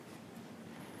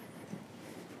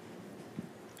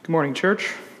Good morning,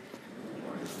 church.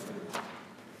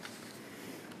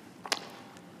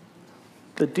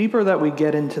 The deeper that we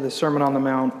get into the Sermon on the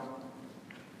Mount,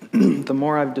 the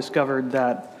more I've discovered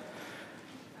that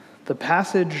the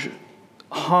passage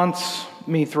haunts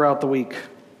me throughout the week.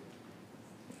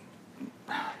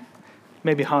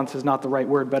 Maybe haunts is not the right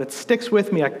word, but it sticks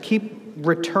with me. I keep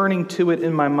returning to it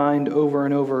in my mind over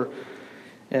and over,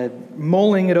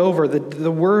 mulling it over.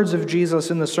 The words of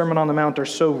Jesus in the Sermon on the Mount are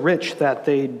so rich that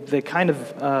they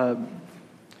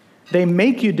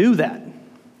make you do that.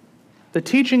 The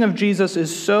teaching of Jesus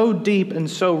is so deep and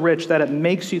so rich that it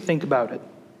makes you think about it.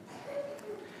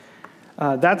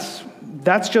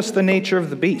 That's just the nature of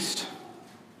the beast.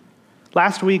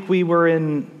 Last week we were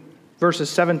in verses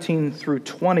 17 through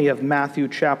 20 of Matthew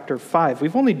chapter 5.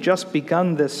 We've only just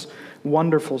begun this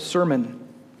wonderful sermon.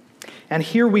 And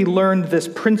here we learned this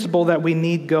principle that we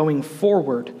need going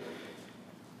forward.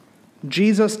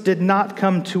 Jesus did not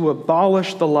come to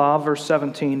abolish the law, verse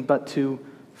 17, but to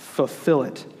fulfill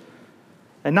it.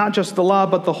 And not just the law,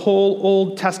 but the whole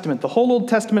Old Testament. The whole Old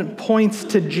Testament points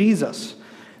to Jesus.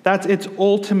 That's its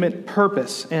ultimate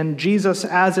purpose. And Jesus,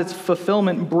 as its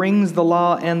fulfillment, brings the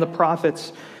law and the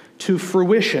prophets to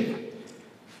fruition.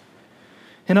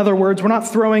 In other words, we're not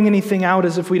throwing anything out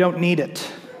as if we don't need it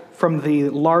from the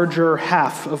larger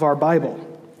half of our Bible.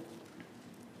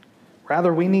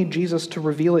 Rather, we need Jesus to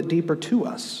reveal it deeper to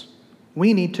us.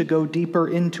 We need to go deeper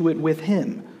into it with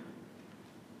him.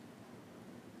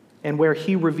 And where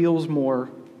he reveals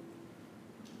more,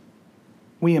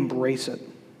 we embrace it.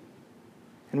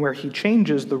 And where he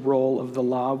changes the role of the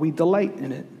law, we delight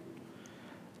in it.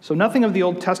 So nothing of the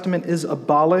Old Testament is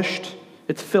abolished.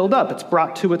 It's filled up. It's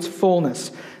brought to its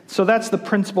fullness. So that's the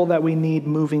principle that we need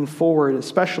moving forward,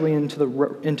 especially into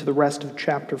the rest of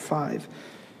chapter 5.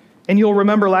 And you'll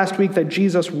remember last week that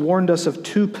Jesus warned us of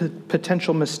two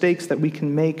potential mistakes that we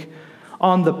can make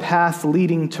on the path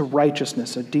leading to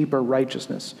righteousness, a deeper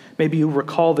righteousness. Maybe you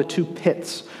recall the two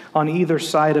pits on either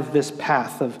side of this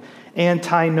path of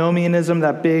antinomianism,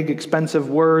 that big, expensive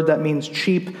word that means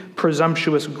cheap,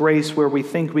 presumptuous grace where we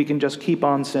think we can just keep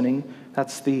on sinning.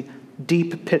 That's the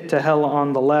deep pit to hell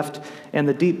on the left, and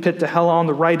the deep pit to hell on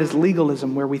the right is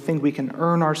legalism, where we think we can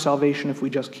earn our salvation if we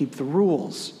just keep the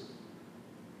rules.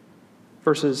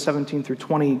 Verses 17 through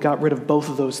 20 got rid of both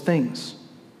of those things.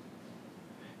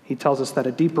 He tells us that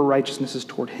a deeper righteousness is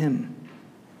toward him.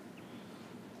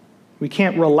 We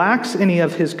can't relax any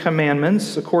of his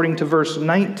commandments, according to verse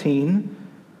 19.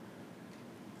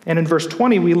 And in verse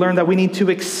 20, we learn that we need to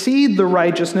exceed the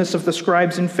righteousness of the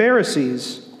scribes and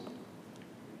Pharisees.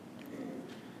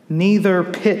 Neither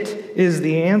pit is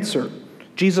the answer.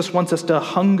 Jesus wants us to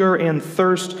hunger and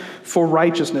thirst for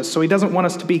righteousness. So he doesn't want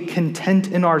us to be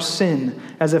content in our sin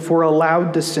as if we're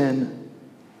allowed to sin.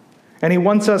 And he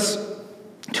wants us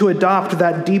to adopt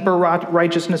that deeper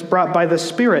righteousness brought by the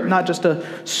Spirit, not just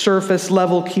a surface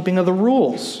level keeping of the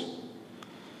rules.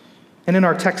 And in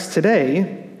our text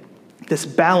today, this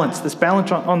balance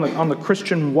on the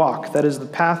Christian walk, that is the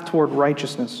path toward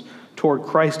righteousness, toward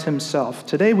Christ himself.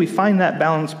 Today we find that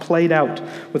balance played out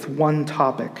with one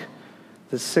topic,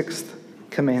 the sixth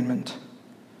commandment.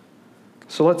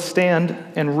 So let's stand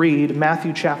and read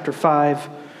Matthew chapter 5,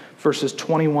 verses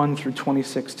 21 through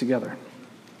 26 together.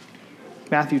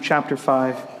 Matthew chapter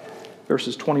 5,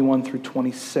 verses 21 through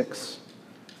 26.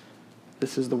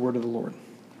 This is the word of the Lord.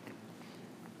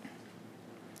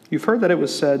 You've heard that it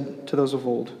was said to those of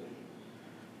old,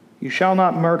 "You shall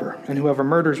not murder, and whoever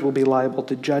murders will be liable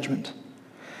to judgment.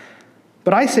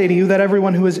 But I say to you that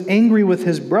everyone who is angry with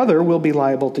his brother will be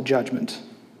liable to judgment.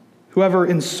 Whoever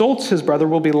insults his brother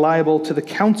will be liable to the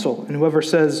council, and whoever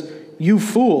says, 'You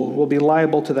fool,' will be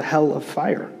liable to the hell of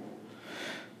fire.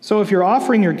 So if you're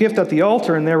offering your gift at the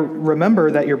altar and there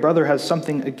remember that your brother has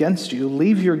something against you,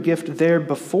 leave your gift there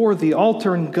before the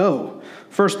altar and go.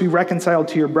 First be reconciled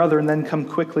to your brother and then come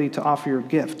quickly to offer your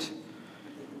gift.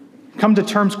 Come to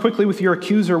terms quickly with your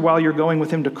accuser while you're going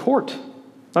with him to court,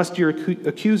 lest your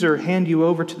accuser hand you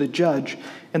over to the judge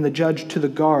and the judge to the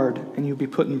guard and you be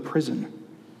put in prison.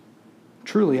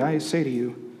 Truly, I say to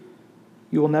you,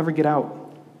 you will never get out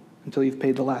until you've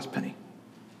paid the last penny."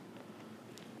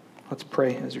 Let's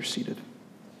pray as you're seated.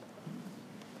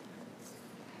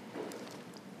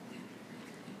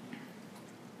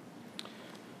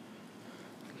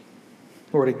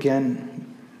 Lord,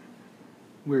 again,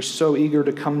 we're so eager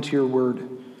to come to your word.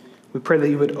 We pray that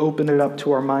you would open it up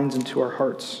to our minds and to our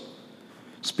hearts.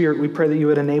 Spirit, we pray that you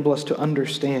would enable us to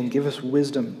understand, give us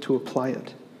wisdom to apply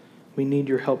it. We need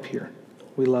your help here.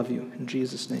 We love you. In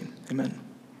Jesus' name, amen.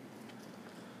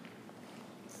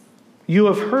 You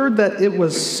have heard that it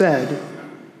was said,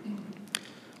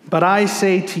 But I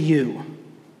say to you,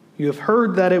 you have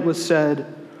heard that it was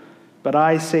said, but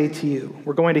I say to you.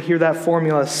 We're going to hear that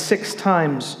formula 6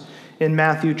 times in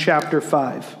Matthew chapter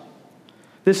 5.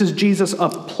 This is Jesus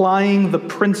applying the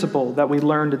principle that we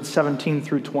learned in 17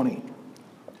 through 20,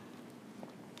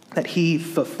 that he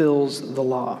fulfills the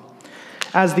law.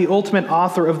 As the ultimate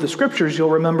author of the scriptures, you'll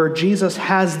remember Jesus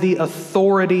has the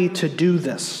authority to do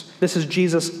this. This is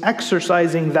Jesus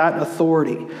exercising that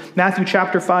authority. Matthew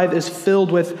chapter 5 is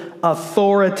filled with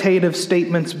authoritative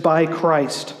statements by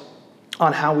Christ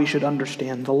on how we should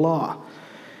understand the law.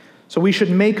 So we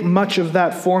should make much of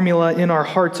that formula in our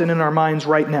hearts and in our minds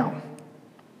right now.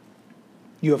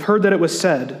 You have heard that it was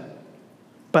said,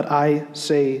 but I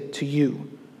say to you.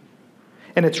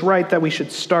 And it's right that we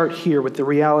should start here with the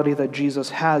reality that Jesus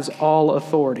has all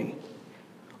authority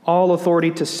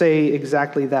to say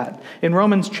exactly that. In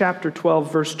Romans chapter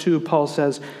 12, verse 2, Paul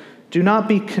says, "Do not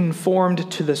be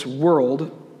conformed to this world,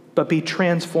 but be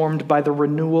transformed by the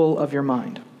renewal of your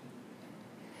mind."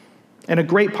 And a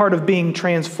great part of being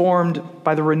transformed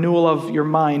by the renewal of your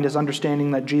mind is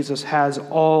understanding that Jesus has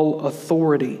all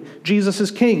authority. Jesus is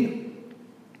king.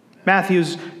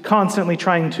 Matthew's constantly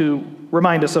trying to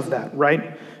remind us of that,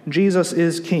 right? Jesus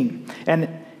is king. And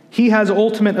he has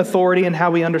ultimate authority in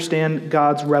how we understand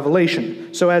God's revelation.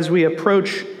 So as we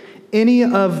approach any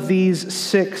of these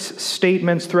 6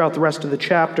 statements throughout the rest of the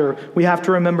chapter, we have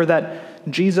to remember that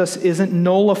Jesus isn't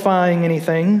nullifying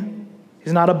anything.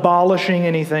 He's not abolishing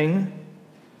anything.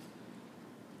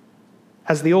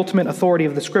 As the ultimate authority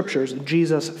of the scriptures,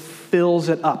 Jesus fills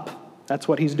it up. That's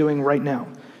what he's doing right now.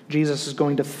 Jesus is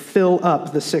going to fill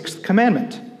up the 6th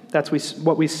commandment. That's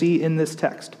what we see in this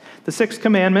text. The 6th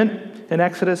commandment in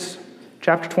Exodus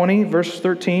chapter 20, verse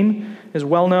 13, is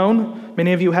well known.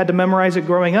 Many of you had to memorize it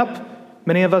growing up.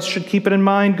 Many of us should keep it in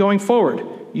mind going forward.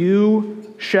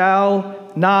 You shall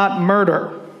not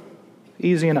murder.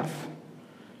 Easy enough.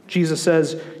 Jesus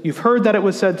says, "You've heard that it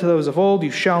was said to those of old,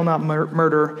 you shall not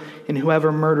murder, and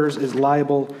whoever murders is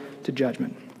liable to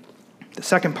judgment." The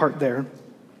second part there,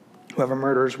 whoever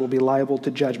murders will be liable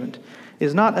to judgment,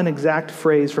 is not an exact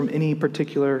phrase from any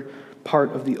particular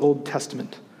part of the Old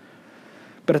Testament,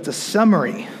 but it's a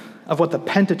summary of what the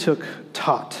Pentateuch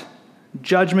taught.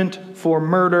 Judgment for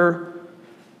murder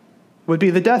would be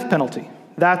the death penalty.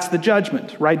 That's the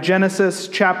judgment, right? Genesis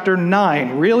chapter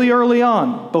 9, really early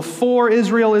on, before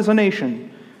Israel is a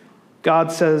nation,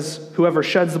 God says, "Whoever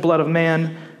sheds the blood of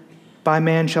man, by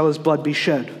man shall his blood be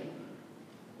shed.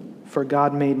 For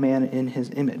God made man in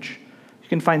his image." You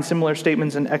can find similar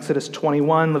statements in Exodus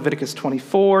 21, Leviticus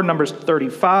 24, Numbers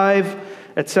 35,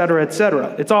 etc.,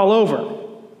 etc. It's all over.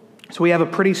 So we have a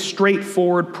pretty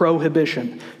straightforward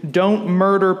prohibition. Don't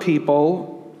murder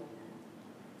people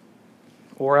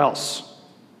or else.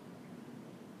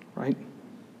 Right?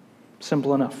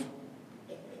 Simple enough.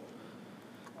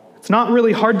 It's not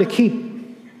really hard to keep.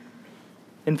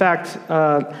 In fact,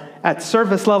 at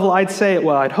surface level, I'd say,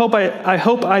 well, I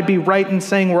hope I'd be right in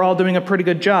saying we're all doing a pretty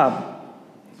good job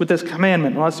with this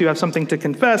commandment, unless you have something to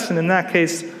confess, and in that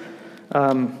case,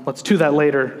 let's do that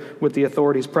later with the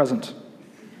authorities present.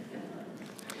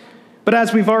 But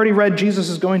as we've already read, Jesus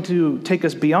is going to take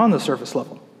us beyond the surface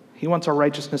level. He wants our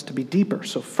righteousness to be deeper.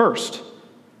 So first,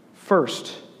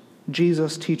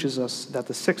 Jesus teaches us that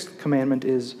the 6th commandment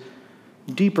is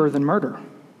deeper than murder.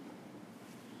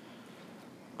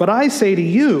 "But I say to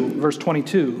you," verse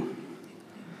 22,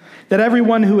 "that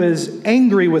everyone who is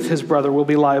angry with his brother will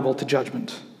be liable to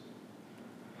judgment.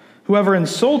 Whoever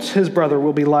insults his brother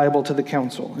will be liable to the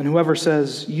council, and whoever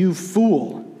says, 'You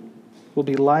fool,' will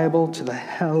be liable to the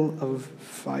hell of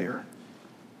fire."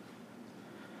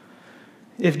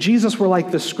 If Jesus were like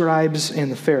the scribes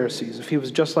and the Pharisees, if he was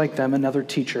just like them, another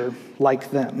teacher like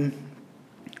them,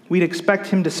 we'd expect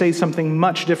him to say something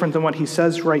much different than what he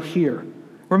says right here.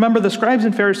 Remember, the scribes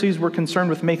and Pharisees were concerned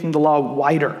with making the law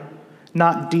wider,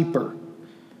 not deeper.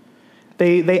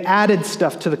 They added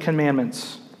stuff to the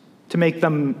commandments to make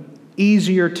them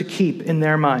easier to keep in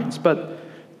their minds, but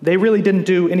they really didn't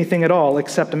do anything at all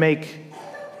except to make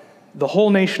the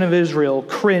whole nation of Israel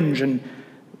cringe and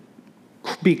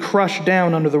be crushed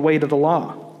down under the weight of the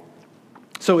law.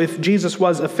 So if Jesus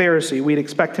was a Pharisee, we'd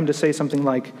expect him to say something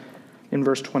like, in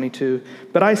verse 22,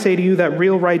 "But I say to you that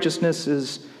real righteousness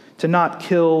is to not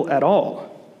kill at all."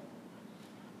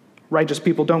 Righteous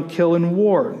people don't kill in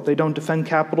war. They don't defend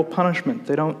capital punishment.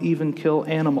 They don't even kill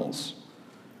animals.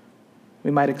 We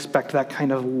might expect that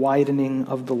kind of widening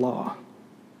of the law.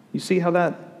 You see how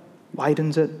that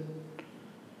widens it?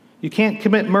 You can't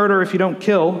commit murder if you don't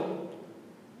kill.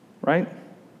 Right?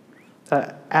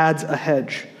 That adds a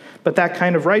hedge. But that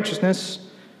kind of righteousness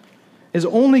is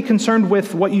only concerned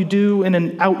with what you do in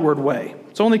an outward way.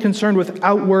 It's only concerned with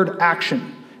outward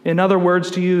action. In other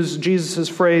words, to use Jesus'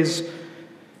 phrase,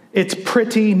 it's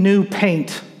pretty new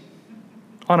paint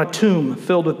on a tomb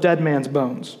filled with dead man's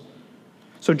bones.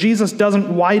 So Jesus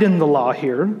doesn't widen the law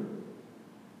here.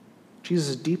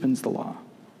 Jesus deepens the law.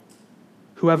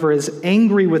 Whoever is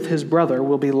angry with his brother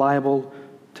will be liable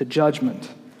to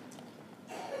judgment.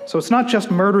 So it's not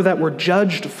just murder that we're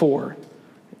judged for.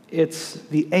 It's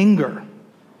the anger.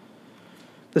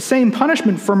 The same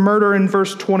punishment for murder in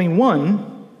verse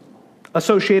 21,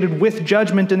 associated with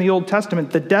judgment in the Old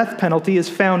Testament, the death penalty, is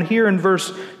found here in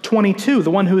verse 22.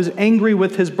 The one who is angry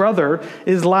with his brother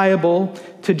is liable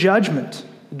to judgment.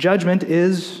 Judgment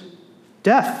is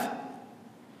death.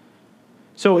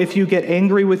 So if you get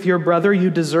angry with your brother, you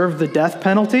deserve the death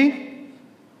penalty.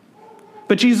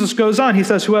 But Jesus goes on. He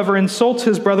says, whoever insults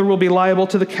his brother will be liable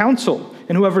to the council,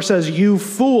 and whoever says, you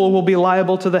fool, will be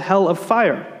liable to the hell of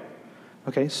fire.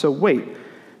 Okay, so wait.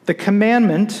 The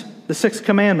commandment, the sixth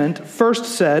commandment, first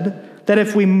said that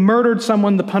if we murdered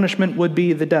someone, the punishment would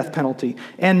be the death penalty.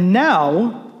 And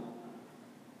now,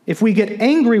 if we get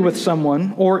angry with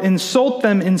someone or insult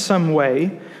them in some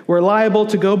way, we're liable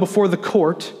to go before the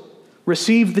court,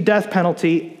 receive the death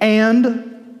penalty,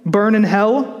 and burn in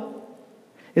hell?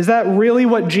 Is that really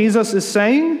what Jesus is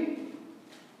saying?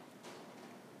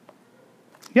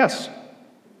 Yes.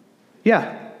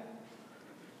 Yeah.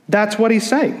 That's what he's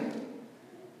saying.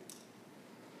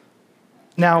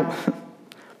 Now,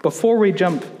 before we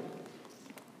jump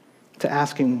to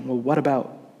asking, well, what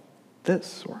about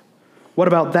this? Or what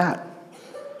about that?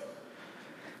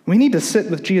 We need to sit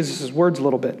with Jesus' words a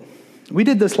little bit. We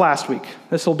did this last week.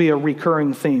 This will be a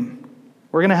recurring theme.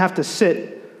 We're going to have to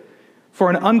sit for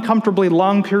an uncomfortably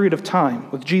long period of time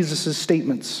with Jesus'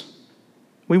 statements.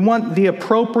 We want the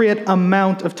appropriate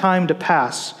amount of time to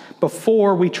pass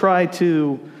before we try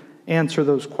to answer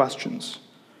those questions.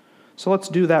 So let's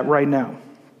do that right now.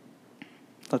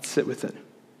 Let's sit with it.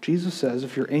 Jesus says,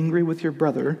 if you're angry with your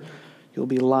brother, you'll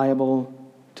be liable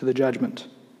to the judgment.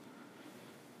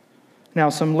 Now,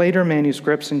 some later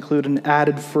manuscripts include an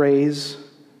added phrase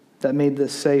that made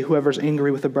this say, whoever's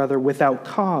angry with a brother without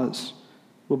cause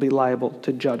will be liable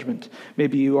to judgment.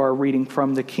 Maybe you are reading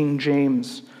from the King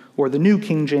James or the New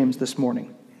King James this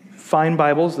morning. Fine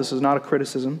Bibles, this is not a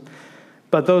criticism,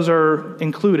 but those are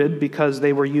included because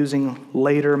they were using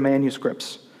later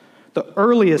manuscripts. The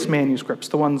earliest manuscripts,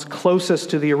 the ones closest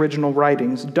to the original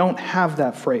writings, don't have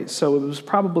that phrase, so it was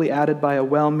probably added by a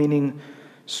well-meaning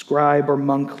scribe or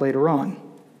monk later on.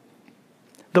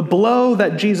 The blow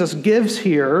that Jesus gives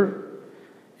here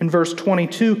in verse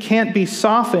 22 can't be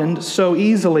softened so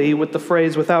easily with the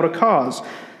phrase without a cause.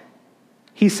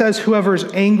 He says, whoever's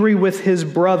angry with his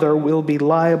brother will be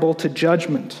liable to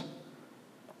judgment.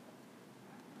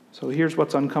 So here's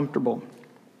what's uncomfortable.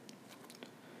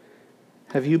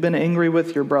 Have you been angry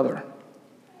with your brother?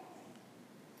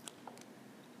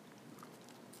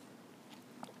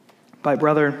 By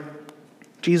brother,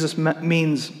 Jesus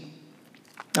means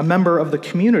a member of the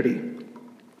community.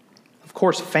 Of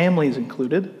course, families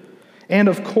included. And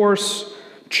of course,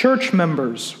 church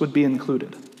members would be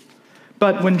included.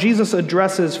 But when Jesus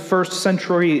addresses first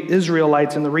century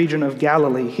Israelites in the region of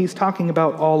Galilee, he's talking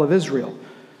about all of Israel.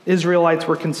 Israelites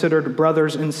were considered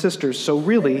brothers and sisters. So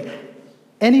really,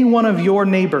 any one of your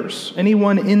neighbors,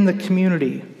 anyone in the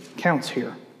community counts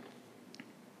here.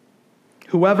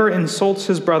 Whoever insults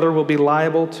his brother will be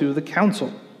liable to the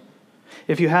council.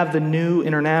 If you have the New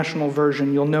International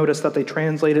Version, you'll notice that they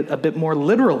translate it a bit more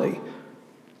literally.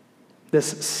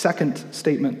 This second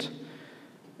statement.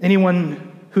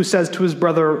 Anyone who says to his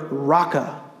brother,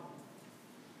 Raka,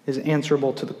 is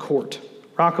answerable to the court.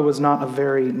 Raka was not a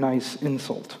very nice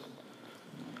insult.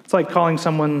 It's like calling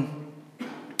someone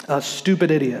a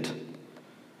stupid idiot,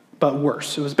 but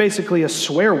worse. It was basically a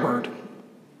swear word.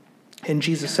 And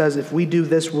Jesus says, if we do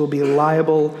this, we'll be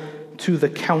liable to the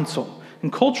council.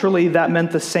 And culturally, that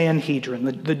meant the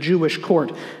Sanhedrin, the Jewish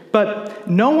court. But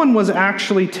no one was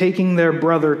actually taking their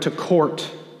brother to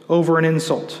court over an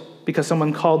insult because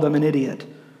someone called them an idiot.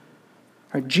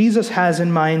 Right, Jesus has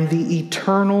in mind the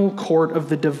eternal court of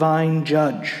the divine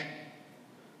judge.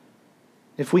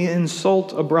 If we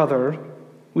insult a brother,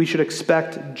 we should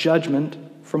expect judgment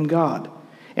from God.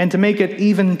 And to make it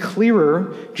even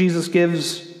clearer, Jesus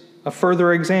gives a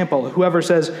further example. Whoever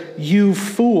says, you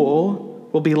fool,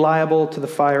 will be liable to the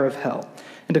fire of hell.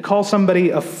 And to call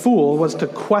somebody a fool was to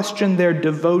question their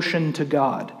devotion to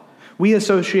God. We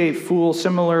associate fool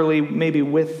similarly maybe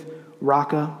with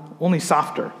Raka, only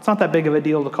softer. It's not that big of a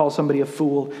deal to call somebody a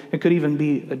fool. It could even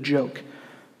be a joke.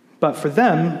 But for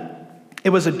them, it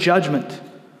was a judgment,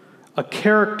 a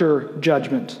character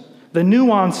judgment. The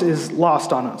nuance is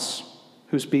lost on us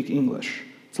who speak English.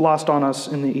 It's lost on us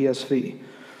in the ESV.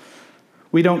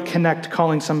 We don't connect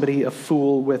calling somebody a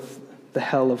fool with the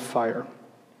hell of fire.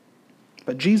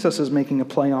 But Jesus is making a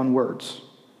play on words.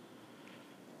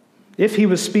 If he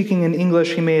was speaking in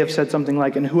English, he may have said something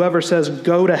like, and whoever says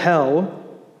go to hell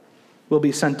will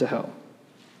be sent to hell.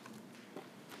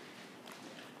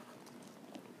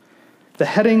 The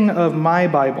heading of my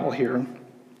Bible here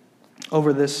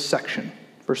over this section,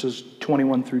 verses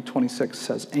 21 through 26,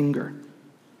 says anger.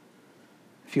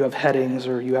 If you have headings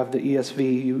or you have the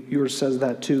ESV, yours says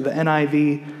that too. The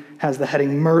NIV has the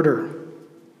heading murder.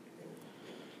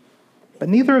 But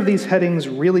neither of these headings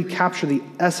really capture the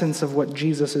essence of what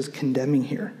Jesus is condemning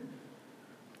here.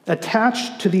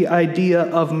 Attached to the idea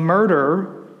of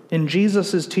murder in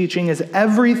Jesus' teaching is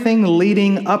everything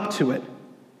leading up to it.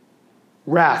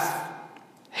 Wrath,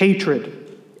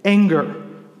 hatred, anger,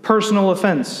 personal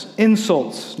offense,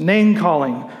 insults,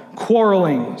 name-calling,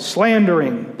 quarreling,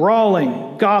 slandering,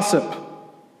 brawling, gossip.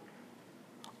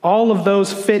 All of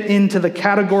those fit into the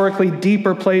categorically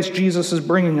deeper place Jesus is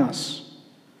bringing us.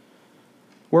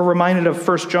 We're reminded of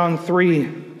 1 John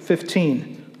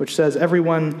 3:15, which says,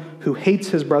 everyone who hates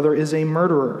his brother is a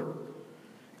murderer.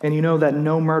 And you know that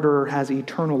no murderer has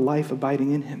eternal life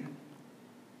abiding in him.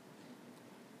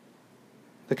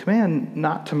 The command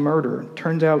not to murder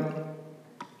turns out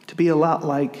to be a lot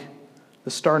like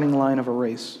the starting line of a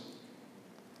race.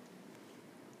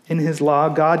 In his law,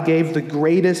 God gave the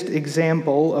greatest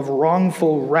example of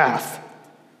wrongful wrath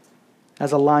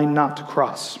as a line not to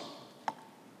cross.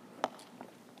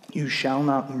 You shall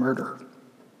not murder.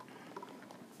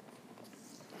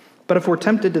 But if we're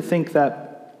tempted to think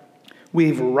that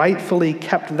we've rightfully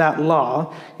kept that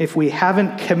law, if we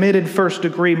haven't committed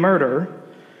first-degree murder,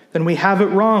 then we have it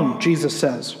wrong, Jesus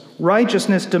says.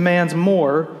 Righteousness demands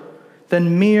more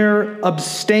than mere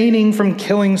abstaining from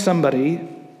killing somebody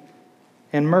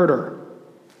and murder.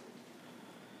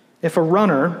 If a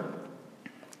runner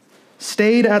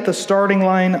stayed at the starting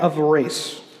line of a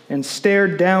race and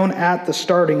stared down at the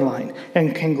starting line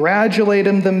and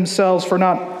congratulated themselves for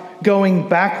not going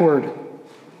backward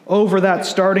over that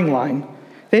starting line,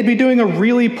 they'd be doing a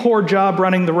really poor job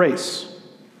running the race.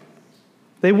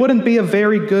 They wouldn't be a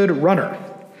very good runner.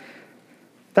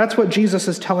 That's what Jesus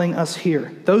is telling us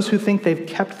here. Those who think they've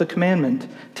kept the commandment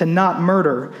to not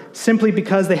murder simply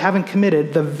because they haven't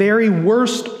committed the very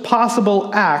worst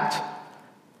possible act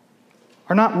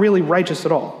are not really righteous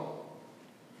at all.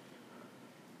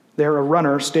 They're a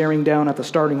runner staring down at the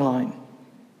starting line,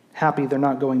 happy they're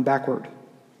not going backward.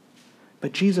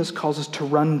 But Jesus calls us to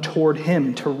run toward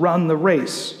him, to run the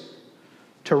race,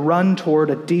 to run toward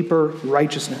a deeper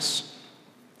righteousness.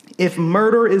 If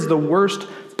murder is the worst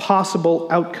possible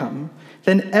outcome,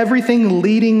 then everything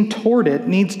leading toward it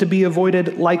needs to be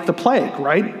avoided like the plague,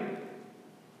 right?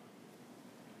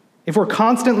 If we're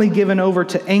constantly given over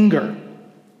to anger,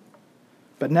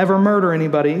 but never murder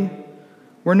anybody,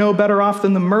 we're no better off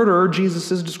than the murderer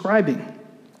Jesus is describing.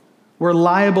 We're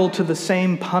liable to the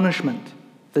same punishment,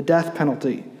 the death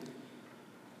penalty.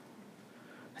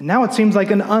 And now it seems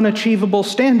like an unachievable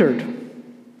standard.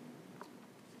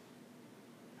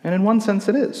 And in one sense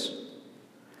it is.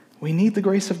 We need the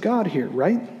grace of God here,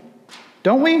 right?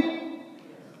 Don't we?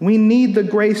 We need the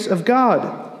grace of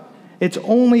God. It's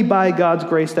only by God's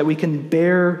grace that we can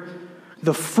bear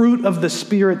the fruit of the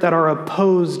Spirit that are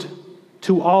opposed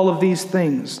to all of these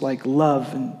things, like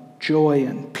love and joy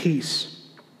and peace.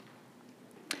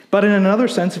 But in another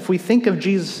sense, if we think of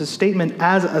Jesus' statement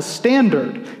as a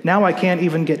standard, now I can't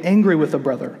even get angry with a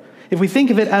brother. If we think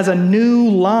of it as a new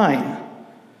line,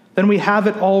 then we have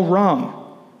it all wrong.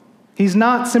 He's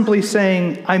not simply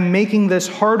saying, I'm making this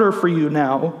harder for you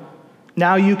now.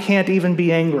 Now you can't even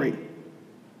be angry.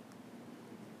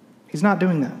 He's not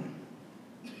doing that.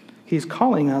 He's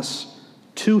calling us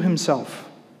to himself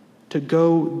to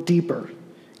go deeper.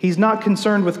 He's not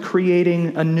concerned with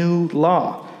creating a new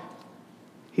law.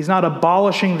 He's not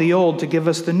abolishing the old to give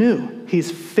us the new.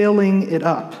 He's filling it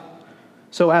up.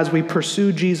 So as we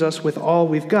pursue Jesus with all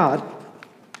we've got,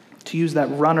 to use that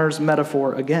runner's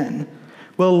metaphor again,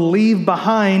 we'll leave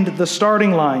behind the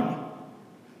starting line.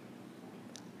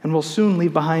 And we'll soon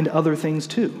leave behind other things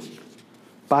too,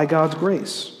 by God's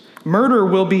grace. Murder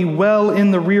will be well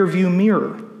in the rearview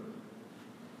mirror.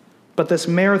 But this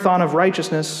marathon of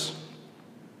righteousness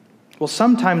will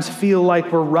sometimes feel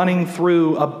like we're running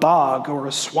through a bog or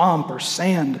a swamp or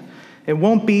sand. It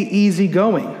won't be easy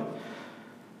going.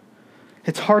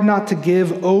 It's hard not to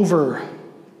give over,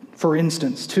 for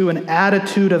instance, to an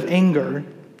attitude of anger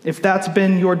if that's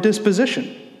been your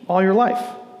disposition all your life.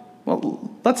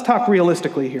 Well, let's talk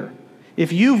realistically here.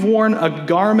 If you've worn a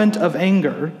garment of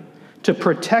anger to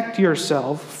protect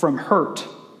yourself from hurt,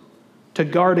 to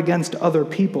guard against other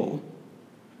people,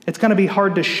 it's going to be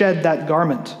hard to shed that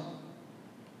garment.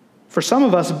 For some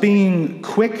of us, being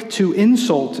quick to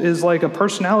insult is like a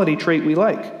personality trait we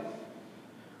like.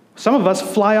 Some of us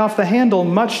fly off the handle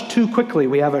much too quickly.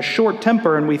 We have a short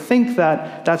temper and we think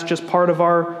that that's just part of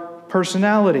our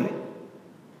personality.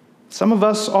 Some of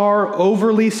us are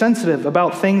overly sensitive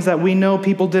about things that we know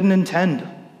people didn't intend.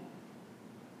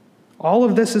 All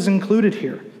of this is included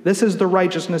here. This is the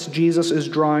righteousness Jesus is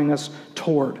drawing us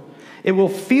toward. It will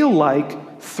feel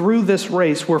like through this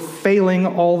race we're failing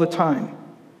all the time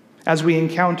as we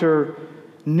encounter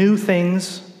new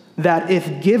things that,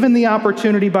 if given the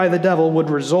opportunity by the devil, would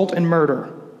result in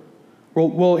murder.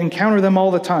 We'll encounter them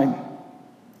all the time.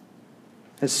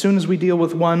 As soon as we deal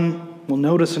with one, we'll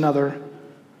notice another.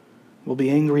 We'll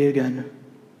be angry again,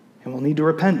 and we'll need to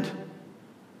repent.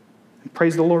 And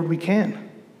praise the Lord, we can.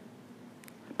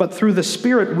 But through the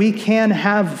Spirit, we can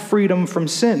have freedom from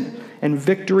sin and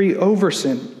victory over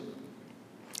sin.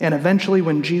 And eventually,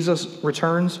 when Jesus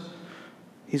returns,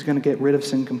 he's going to get rid of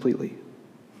sin completely.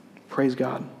 Praise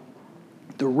God.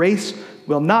 The race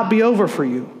will not be over for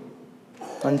you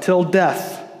until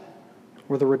death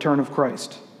or the return of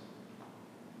Christ.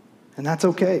 And that's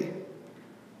okay.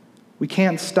 We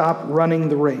can't stop running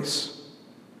the race.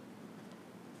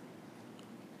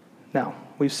 Now,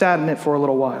 we've sat in it for a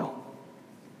little while.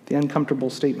 The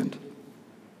uncomfortable statement.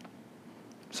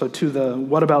 So to the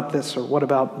what about this or what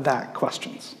about that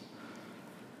questions.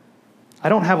 I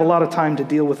don't have a lot of time to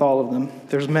deal with all of them.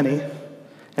 There's many.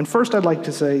 And first I'd like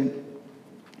to say,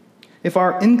 if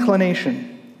our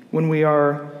inclination when we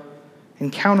are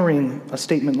encountering a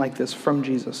statement like this from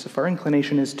Jesus, if our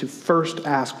inclination is to first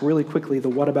ask really quickly the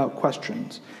what about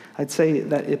questions, I'd say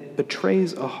that it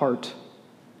betrays a heart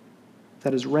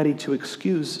that is ready to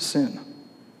excuse sin,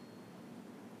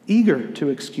 eager to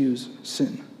excuse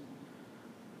sin.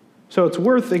 So it's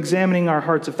worth examining our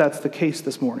hearts if that's the case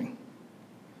this morning.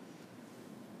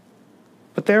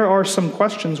 But there are some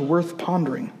questions worth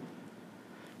pondering.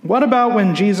 What about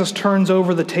when Jesus turns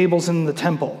over the tables in the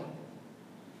temple?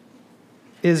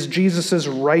 Is Jesus'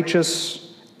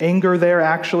 righteous anger there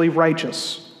actually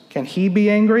righteous? Can he be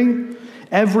angry?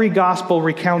 Every gospel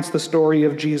recounts the story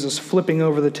of Jesus flipping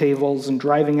over the tables and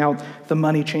driving out the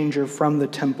money changer from the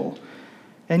temple.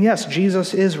 And yes,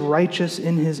 Jesus is righteous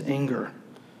in his anger.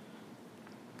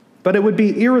 But it would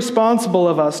be irresponsible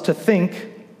of us to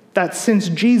think that since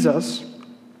Jesus,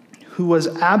 who was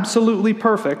absolutely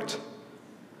perfect,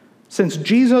 since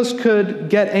Jesus could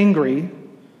get angry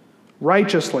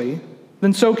righteously,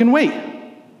 then so can we.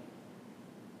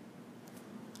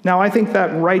 Now, I think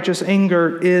that righteous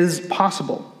anger is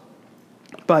possible.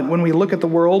 But when we look at the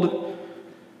world,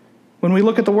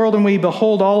 and we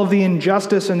behold all of the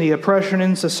injustice and the oppression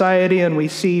in society, and we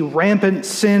see rampant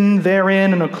sin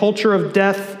therein and a culture of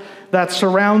death that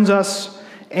surrounds us,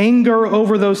 anger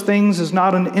over those things is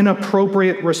not an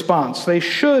inappropriate response. They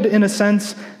should, in a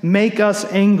sense, make us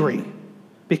angry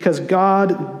because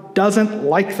God doesn't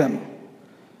like them.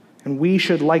 And we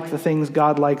should like the things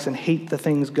God likes and hate the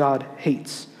things God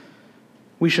hates.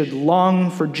 We should long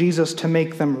for Jesus to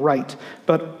make them right.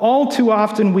 But all too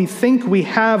often we think we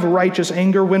have righteous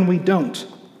anger when we don't.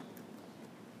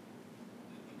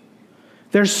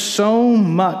 There's so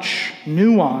much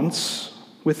nuance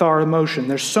with our emotion.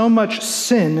 There's so much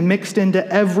sin mixed into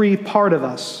every part of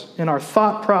us in our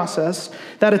thought process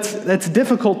that it's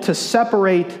difficult to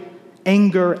separate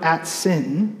anger at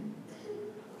sin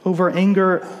over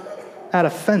anger at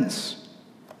offense.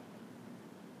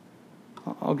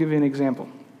 I'll give you an example.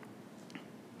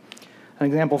 An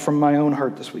example from my own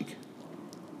heart this week.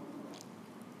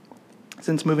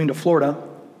 Since moving to Florida,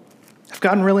 I've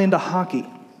gotten really into hockey.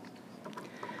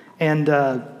 And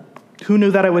who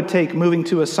knew that it would take moving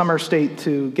to a summer state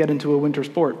to get into a winter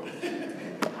sport?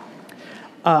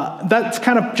 That's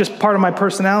kind of just part of my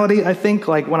personality, I think.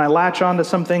 Like when I latch onto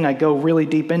something, I go really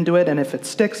deep into it, and if it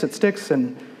sticks, it sticks,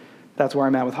 and that's where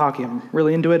I'm at with hockey. I'm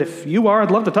really into it. If you are,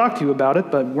 I'd love to talk to you about it,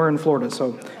 but we're in Florida,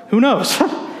 so who knows?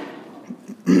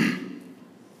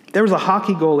 There was a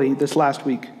hockey goalie this last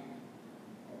week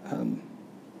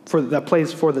that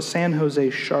plays for the San Jose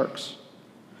Sharks,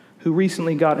 who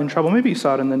recently got in trouble. Maybe you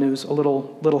saw it in the news, a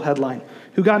little headline,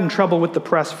 who got in trouble with the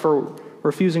press for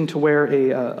refusing to wear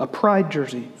a pride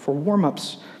jersey for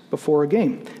warm-ups before a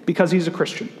game because he's a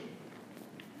Christian.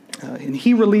 And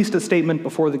he released a statement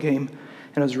before the game,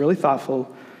 and it was really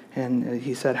thoughtful, and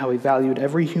he said how he valued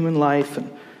every human life,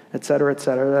 and et cetera, et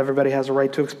cetera. Everybody has a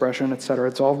right to expression, et cetera.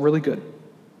 It's all really good.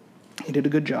 He did a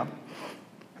good job.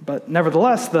 But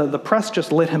nevertheless, the press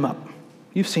just lit him up.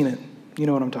 You've seen it. You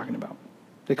know what I'm talking about.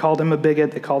 They called him a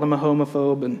bigot, they called him a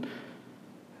homophobe, and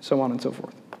so on and so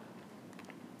forth.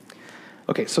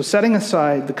 Okay, so setting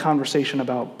aside the conversation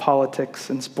about politics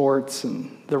and sports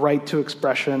and the right to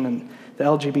expression and the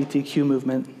LGBTQ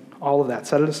movement, all of that,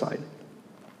 set it aside.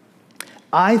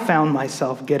 I found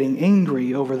myself getting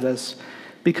angry over this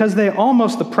because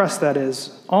the press that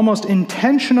is, almost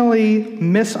intentionally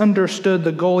misunderstood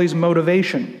the goalie's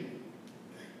motivation,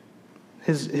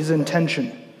 his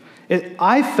intention.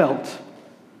 I felt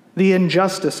the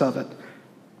injustice of it.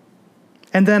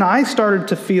 And then I started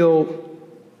to feel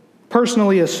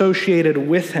personally associated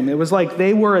with him. It was like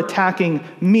they were attacking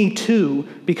me too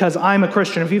because I'm a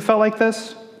Christian. Have you felt like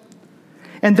this?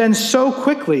 And then so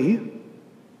quickly,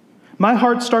 my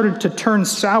heart started to turn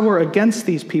sour against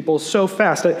these people so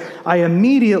fast. I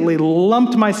immediately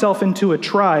lumped myself into a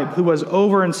tribe who was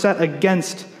over and set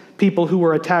against people who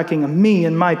were attacking me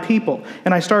and my people.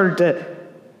 And I started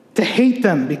to hate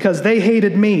them because they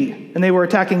hated me and they were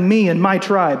attacking me and my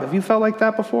tribe. Have you felt like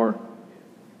that before?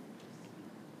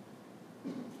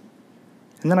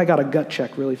 And then I got a gut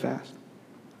check really fast.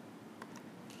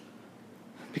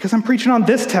 Because I'm preaching on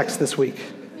this text this week.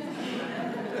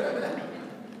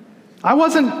 I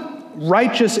wasn't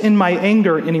righteous in my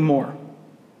anger anymore.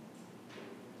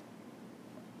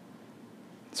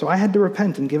 So I had to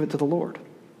repent and give it to the Lord.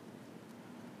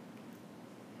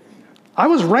 I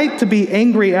was right to be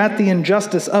angry at the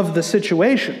injustice of the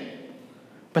situation,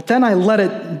 but then I let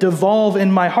it devolve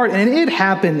in my heart, and it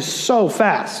happened so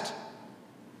fast.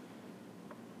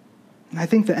 And I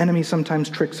think the enemy sometimes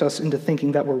tricks us into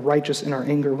thinking that we're righteous in our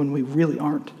anger when we really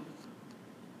aren't.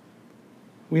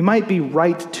 We might be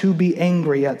right to be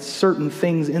angry at certain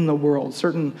things in the world,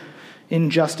 certain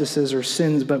injustices or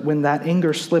sins, but when that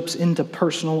anger slips into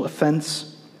personal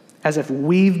offense, as if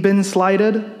we've been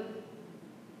slighted,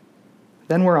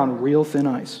 then we're on real thin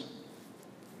ice.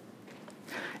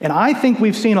 And I think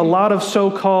we've seen a lot of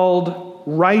so-called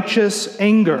righteous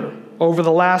anger over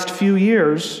the last few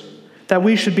years that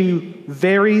we should be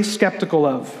very skeptical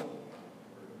of.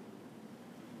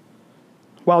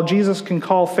 While Jesus can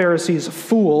call Pharisees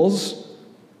fools,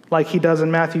 like he does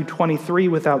in Matthew 23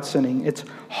 without sinning, it's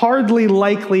hardly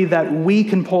likely that we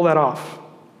can pull that off.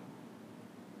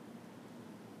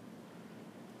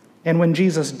 And when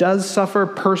Jesus does suffer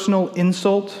personal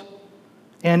insult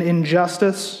and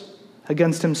injustice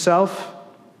against himself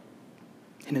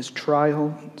in his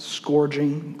trial,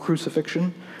 scourging,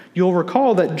 crucifixion, you'll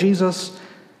recall that Jesus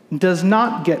does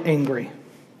not get angry.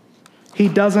 He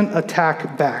doesn't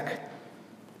attack back.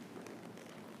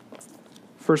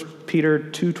 1 Peter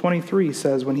 2:23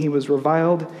 says, when he was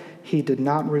reviled, he did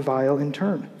not revile in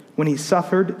turn. When he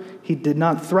suffered, he did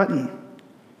not threaten,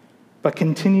 but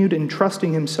continued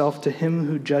entrusting himself to him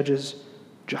who judges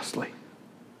justly.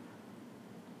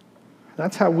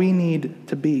 That's how we need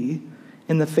to be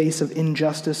in the face of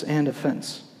injustice and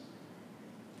offense.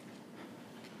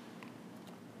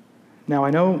 Now, I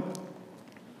know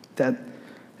that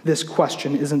this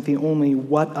question isn't the only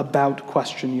what about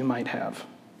question you might have.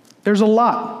 There's a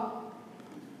lot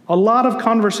of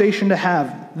conversation to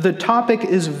have. The topic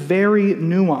is very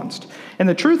nuanced. And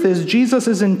the truth is, Jesus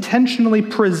is intentionally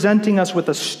presenting us with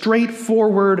a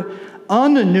straightforward,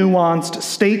 unnuanced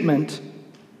statement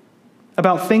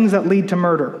about things that lead to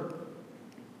murder.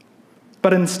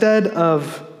 But instead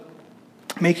of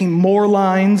making more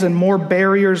lines and more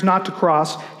barriers not to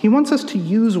cross, he wants us to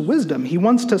use wisdom. He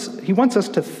wants us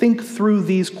to think through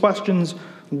these questions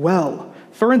well.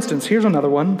 For instance, here's another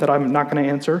one that I'm not going to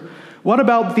answer. What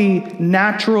about the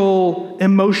natural,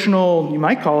 emotional, you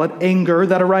might call it, anger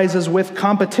that arises with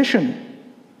competition?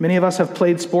 Many of us have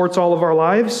played sports all of our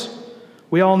lives.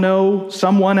 We all know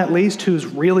someone at least who's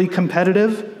really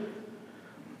competitive.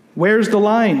 Where's the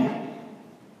line?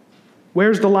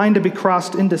 Where's the line to be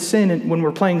crossed into sin when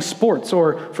we're playing sports,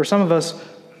 or for some of us,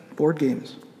 board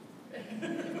games?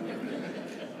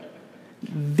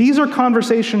 These are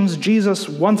conversations Jesus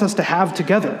wants us to have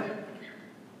together.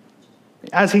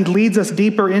 As he leads us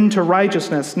deeper into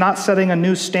righteousness, not setting a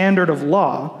new standard of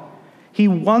law, he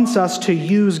wants us to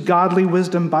use godly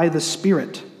wisdom by the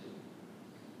Spirit.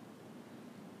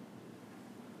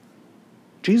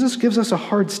 Jesus gives us a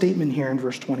hard statement here in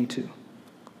verse 22.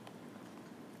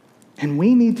 And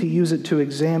we need to use it to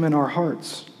examine our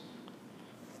hearts.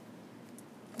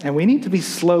 And we need to be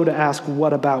slow to ask,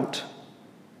 what about,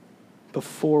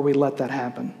 before we let that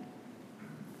happen.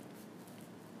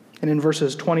 And in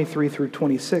verses 23 through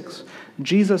 26,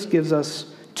 Jesus gives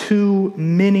us two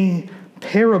mini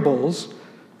parables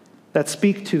that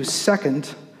speak to,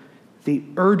 second, the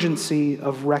urgency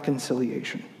of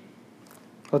reconciliation.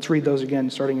 Let's read those again,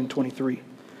 starting in 23.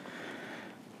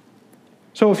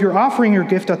 So if you're offering your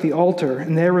gift at the altar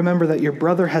and there remember that your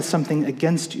brother has something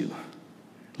against you,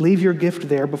 leave your gift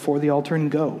there before the altar and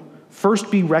go.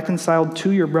 First be reconciled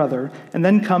to your brother, and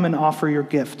then come and offer your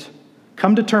gift.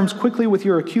 Come to terms quickly with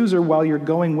your accuser while you're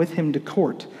going with him to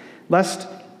court, lest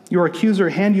your accuser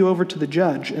hand you over to the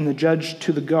judge, and the judge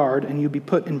to the guard, and you be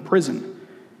put in prison.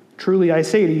 Truly, I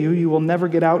say to you, you will never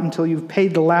get out until you've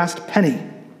paid the last penny.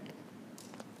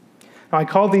 Now, I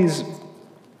call these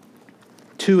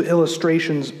two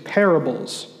illustrations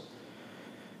parables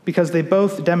because they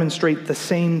both demonstrate the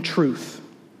same truth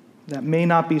that may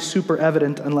not be super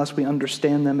evident unless we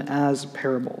understand them as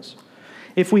parables.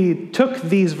 If we took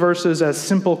these verses as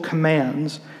simple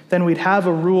commands, then we'd have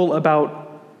a rule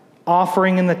about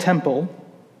offering in the temple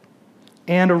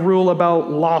and a rule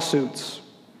about lawsuits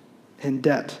and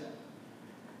debt.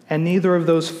 And neither of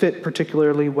those fit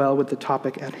particularly well with the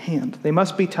topic at hand. They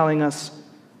must be telling us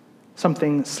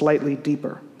something slightly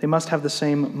deeper. They must have the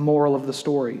same moral of the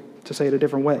story, to say it a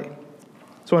different way.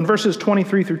 So in verses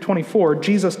 23 through 24,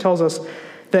 Jesus tells us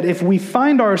that if we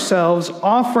find ourselves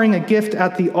offering a gift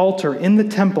at the altar in the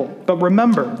temple, but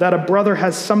remember that a brother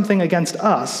has something against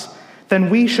us, then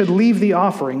we should leave the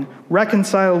offering,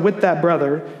 reconcile with that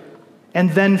brother, and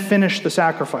then finish the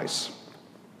sacrifice.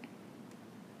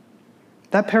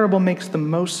 That parable makes the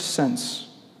most sense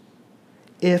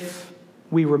if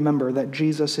we remember that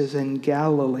Jesus is in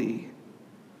Galilee.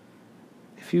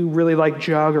 If you really like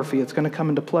geography, it's going to come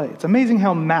into play. It's amazing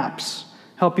how maps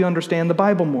help you understand the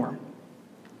Bible more.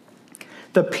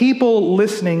 The people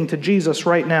listening to Jesus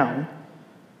right now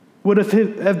would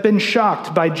have been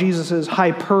shocked by Jesus'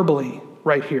 hyperbole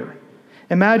right here.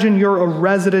 Imagine you're a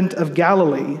resident of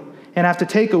Galilee and have to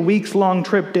take a weeks-long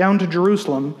trip down to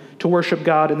Jerusalem to worship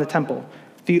God in the temple,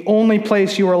 the only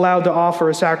place you are allowed to offer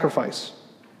a sacrifice.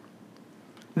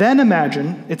 Then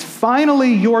imagine it's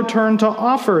finally your turn to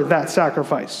offer that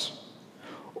sacrifice,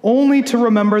 only to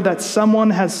remember that someone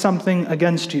has something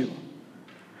against you.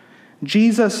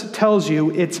 Jesus tells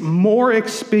you it's more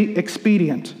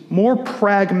expedient, more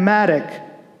pragmatic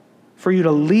for you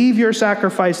to leave your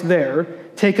sacrifice there,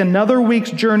 take another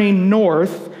week's journey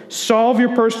north, solve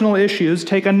your personal issues,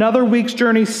 take another week's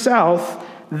journey south,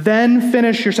 then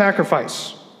finish your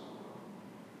sacrifice.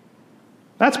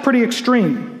 That's pretty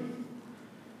extreme.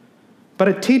 But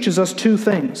it teaches us two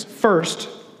things. First,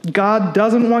 God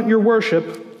doesn't want your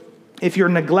worship if you're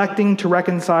neglecting to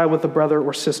reconcile with a brother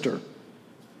or sister.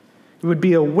 It would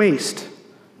be a waste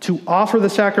to offer the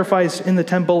sacrifice in the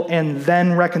temple and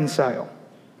then reconcile.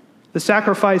 The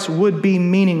sacrifice would be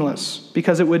meaningless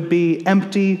because it would be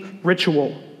empty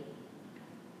ritual.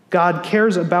 God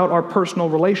cares about our personal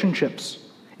relationships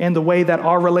and the way that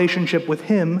our relationship with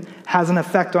Him has an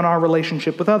effect on our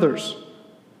relationship with others.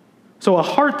 So a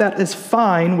heart that is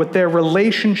fine with their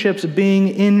relationships being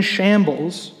in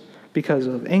shambles because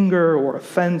of anger or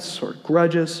offense or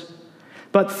grudges,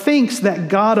 but thinks that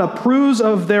God approves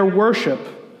of their worship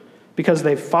because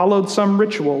they've followed some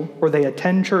ritual or they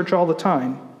attend church all the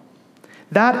time,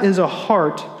 that is a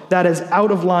heart that is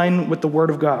out of line with the Word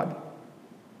of God.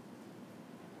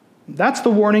 That's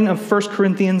the warning of 1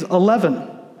 Corinthians 11.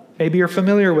 Maybe you're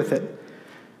familiar with it.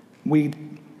 We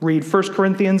read 1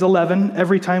 Corinthians 11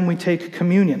 every time we take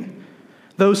communion.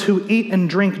 Those who eat and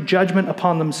drink judgment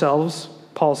upon themselves,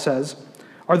 Paul says,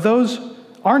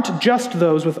 aren't just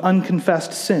those with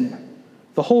unconfessed sin.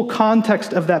 The whole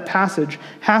context of that passage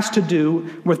has to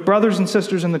do with brothers and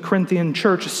sisters in the Corinthian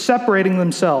church separating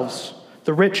themselves,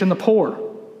 the rich and the poor,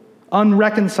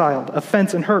 unreconciled,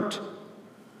 offense and hurt.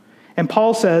 And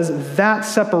Paul says that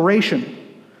separation,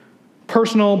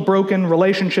 personal broken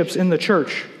relationships in the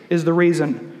church, is the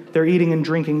reason they're eating and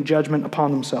drinking judgment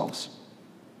upon themselves.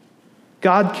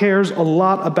 God cares a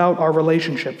lot about our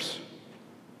relationships.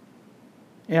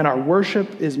 And our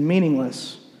worship is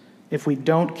meaningless if we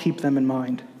don't keep them in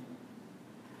mind.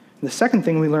 The second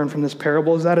thing we learn from this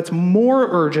parable is that it's more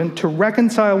urgent to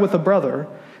reconcile with a brother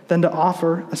than to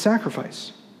offer a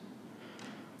sacrifice.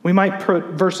 We might put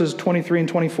verses 23 and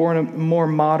 24 in a more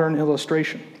modern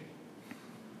illustration.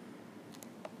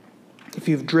 If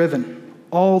you've driven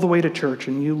all the way to church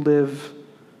and you live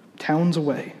towns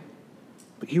away,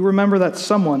 but you remember that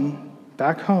someone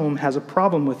back home has a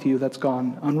problem with you that's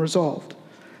gone unresolved,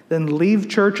 then leave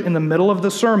church in the middle of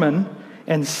the sermon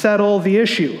and settle the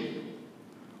issue.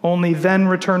 Only then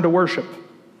return to worship.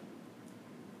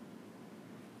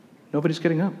 Nobody's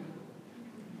getting up.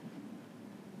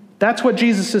 That's what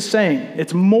Jesus is saying.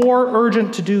 It's more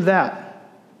urgent to do that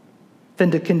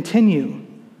than to continue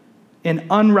in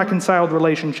unreconciled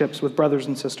relationships with brothers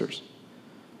and sisters.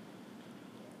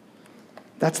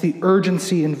 That's the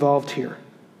urgency involved here.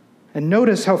 And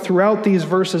notice how throughout these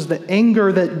verses, the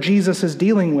anger that Jesus is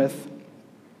dealing with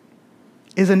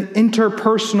is an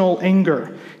interpersonal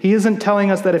anger. He isn't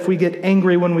telling us that if we get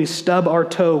angry when we stub our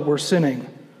toe, we're sinning.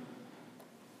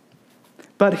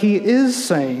 But he is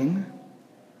saying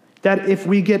that if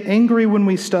we get angry when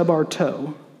we stub our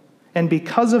toe, and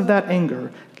because of that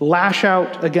anger, lash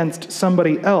out against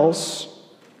somebody else,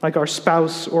 like our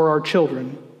spouse or our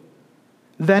children,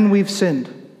 then we've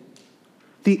sinned.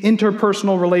 The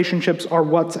interpersonal relationships are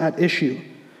what's at issue.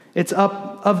 It's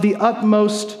of the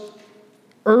utmost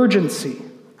urgency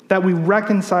that we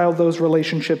reconcile those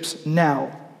relationships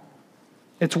now.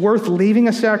 It's worth leaving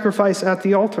a sacrifice at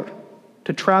the altar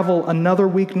to travel another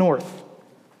week north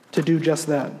to do just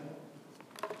that.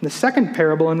 The second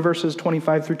parable in verses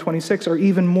 25 through 26 are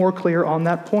even more clear on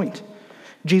that point.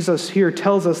 Jesus here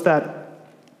tells us that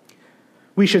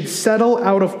we should settle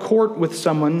out of court with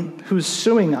someone who's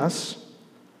suing us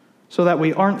so that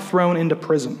we aren't thrown into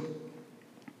prison.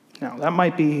 Now, that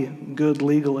might be good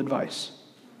legal advice.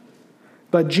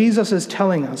 But Jesus is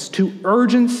telling us to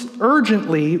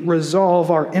urgently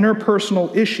resolve our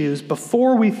interpersonal issues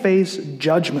before we face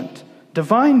judgment,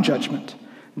 divine judgment.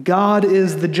 God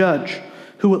is the judge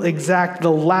who will exact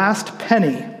the last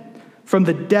penny from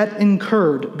the debt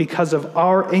incurred because of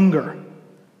our anger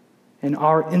and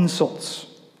our insults.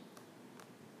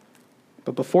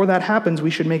 But before that happens, we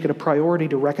should make it a priority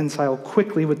to reconcile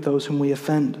quickly with those whom we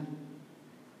offend.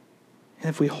 And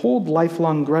if we hold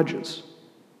lifelong grudges,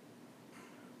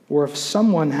 or if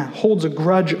someone holds a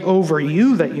grudge over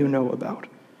you that you know about,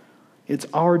 it's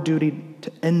our duty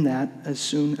to end that as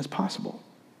soon as possible.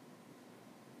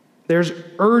 There's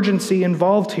urgency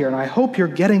involved here, and I hope you're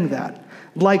getting that.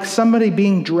 Like somebody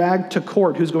being dragged to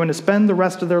court who's going to spend the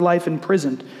rest of their life in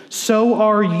prison, so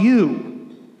are you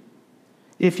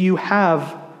if you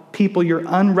have people you're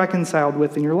unreconciled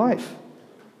with in your life.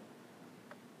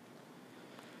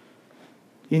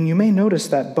 And you may notice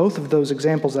that both of those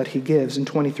examples that he gives in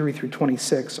 23 through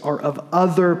 26 are of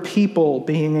other people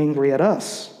being angry at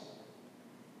us.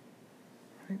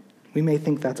 We may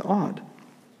think that's odd.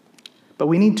 But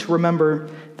we need to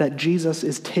remember that Jesus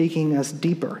is taking us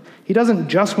deeper. He doesn't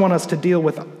just want us to deal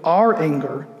with our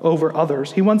anger over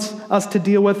others. He wants us to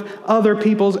deal with other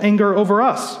people's anger over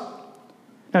us.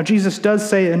 Now, Jesus does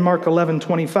say in Mark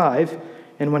 11:25,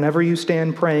 and whenever you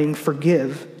stand praying,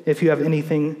 forgive if you have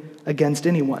anything against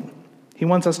anyone. He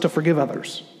wants us to forgive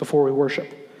others before we worship.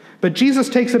 But Jesus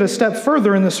takes it a step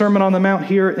further in the Sermon on the Mount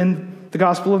here in the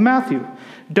Gospel of Matthew.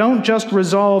 Don't just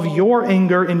resolve your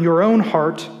anger in your own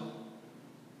heart.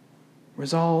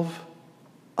 Resolve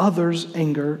others'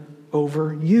 anger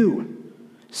over you.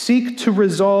 Seek to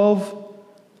resolve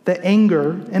the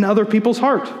anger in other people's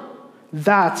heart.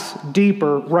 That's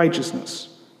deeper righteousness.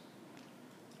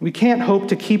 We can't hope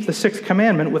to keep the sixth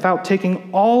commandment without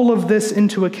taking all of this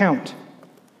into account.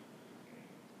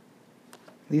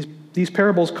 These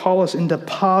parables call us into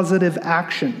positive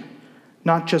action,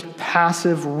 not just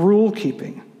passive rule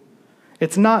keeping.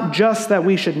 It's not just that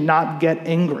we should not get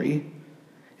angry.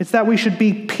 It's that we should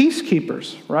be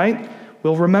peacekeepers, right?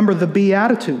 We'll remember the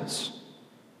Beatitudes.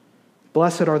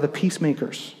 Blessed are the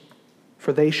peacemakers,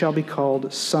 for they shall be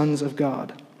called sons of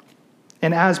God.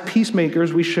 And as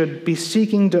peacemakers, we should be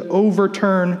seeking to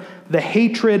overturn the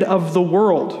hatred of the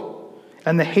world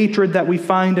and the hatred that we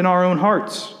find in our own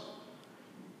hearts.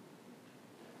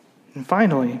 And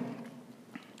finally,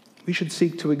 we should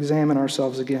seek to examine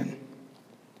ourselves again.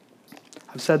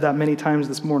 I've said that many times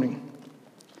this morning,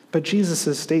 but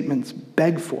Jesus' statements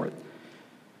beg for it.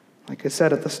 Like I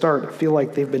said at the start, I feel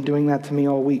like they've been doing that to me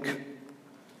all week.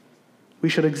 We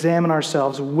should examine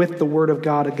ourselves with the Word of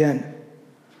God again.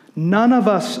 None of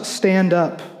us stand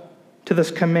up to this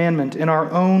commandment in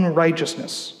our own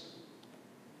righteousness.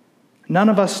 None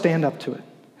of us stand up to it,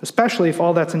 especially if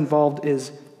all that's involved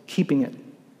is keeping it.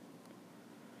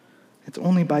 It's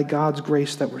only by God's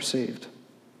grace that we're saved.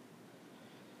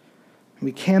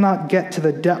 We cannot get to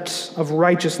the depths of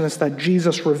righteousness that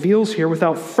Jesus reveals here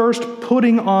without first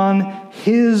putting on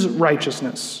His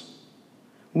righteousness.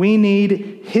 We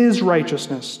need His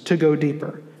righteousness to go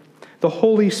deeper. The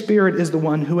Holy Spirit is the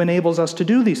one who enables us to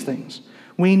do these things.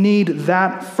 We need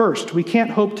that first. We can't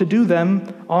hope to do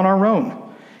them on our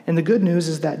own. And the good news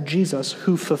is that Jesus,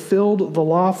 who fulfilled the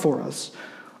law for us,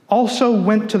 also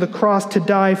went to the cross to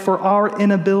die for our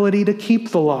inability to keep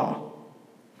the law.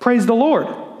 Praise the Lord.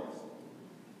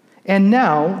 And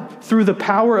now, through the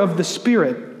power of the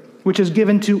Spirit, which is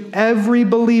given to every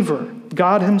believer,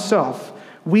 God Himself,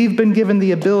 we've been given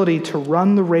the ability to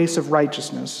run the race of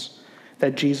righteousness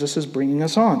that Jesus is bringing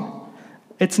us on.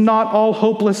 It's not all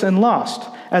hopeless and lost,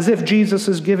 as if Jesus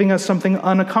is giving us something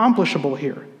unaccomplishable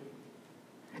here.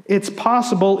 It's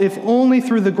possible if only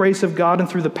through the grace of God and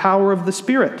through the power of the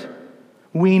Spirit.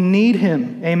 We need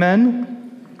him.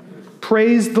 Amen?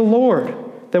 Praise the Lord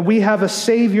that we have a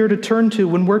Savior to turn to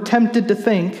when we're tempted to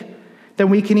think that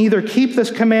we can either keep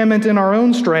this commandment in our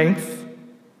own strength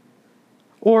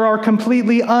or are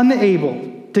completely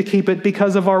unable to keep it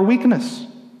because of our weakness,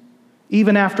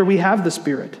 even after we have the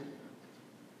Spirit.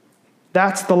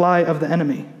 That's the lie of the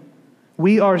enemy.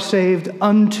 We are saved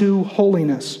unto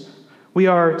holiness. We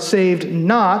are saved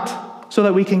not so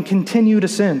that we can continue to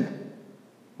sin.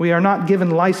 We are not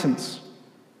given license.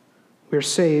 We are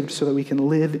saved so that we can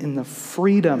live in the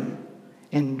freedom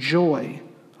and joy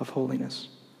of holiness.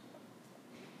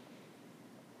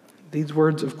 These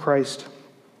words of Christ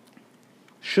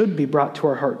should be brought to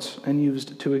our hearts and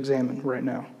used to examine right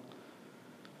now.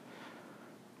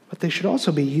 But they should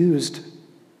also be used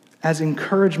as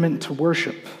encouragement to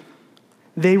worship.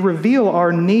 They reveal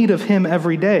our need of him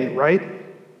every day, right?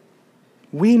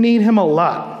 We need him a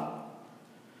lot.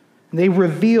 They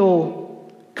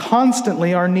reveal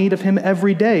constantly our need of him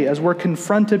every day as we're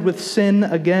confronted with sin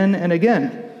again and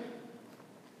again.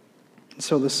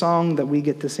 So the song that we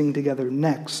get to sing together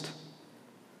next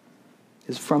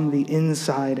is From the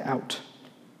Inside Out.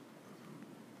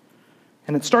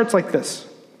 And it starts like this.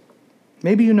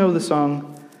 Maybe you know the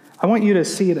song. I want you to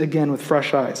see it again with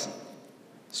fresh eyes.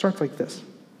 It starts like this.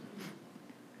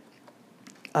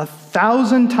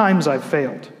 1,000 times I've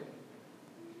failed.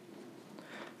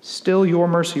 Still your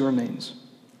mercy remains.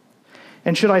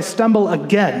 And should I stumble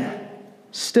again,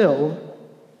 still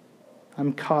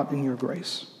I'm caught in your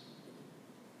grace.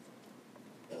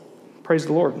 Praise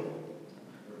the Lord.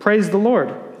 Praise the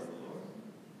Lord.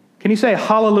 Can you say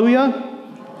hallelujah?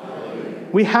 Hallelujah.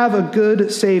 We have a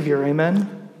good Savior,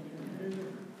 amen?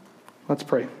 Let's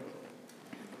pray.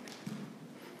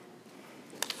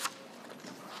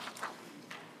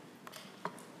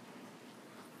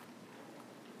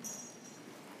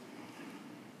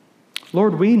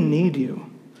 Lord, we need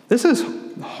you. This is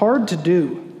hard to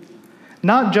do.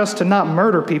 Not just to not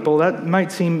murder people, that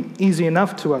might seem easy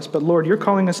enough to us, but Lord, you're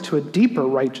calling us to a deeper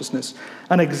righteousness,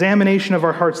 an examination of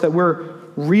our hearts that we're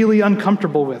really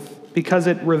uncomfortable with because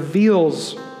it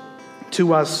reveals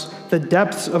to us the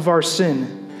depths of our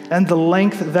sin and the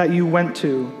length that you went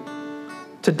to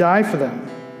die for them,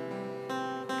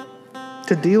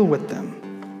 to deal with them.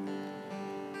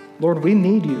 Lord, we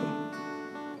need you.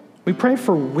 We pray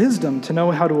for wisdom to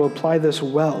know how to apply this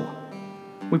well.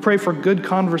 We pray for good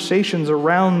conversations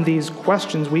around these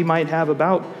questions we might have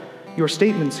about your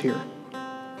statements here.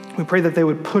 We pray that they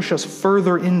would push us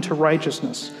further into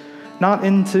righteousness, not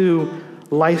into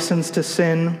license to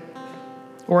sin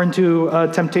or into a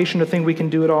temptation to think we can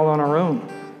do it all on our own.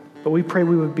 But we pray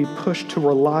we would be pushed to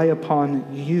rely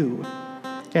upon you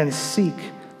and seek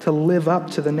to live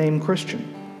up to the name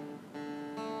Christian.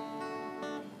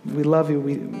 We love you.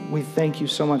 We thank you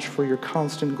so much for your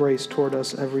constant grace toward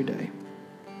us every day.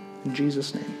 In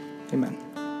Jesus' name, amen.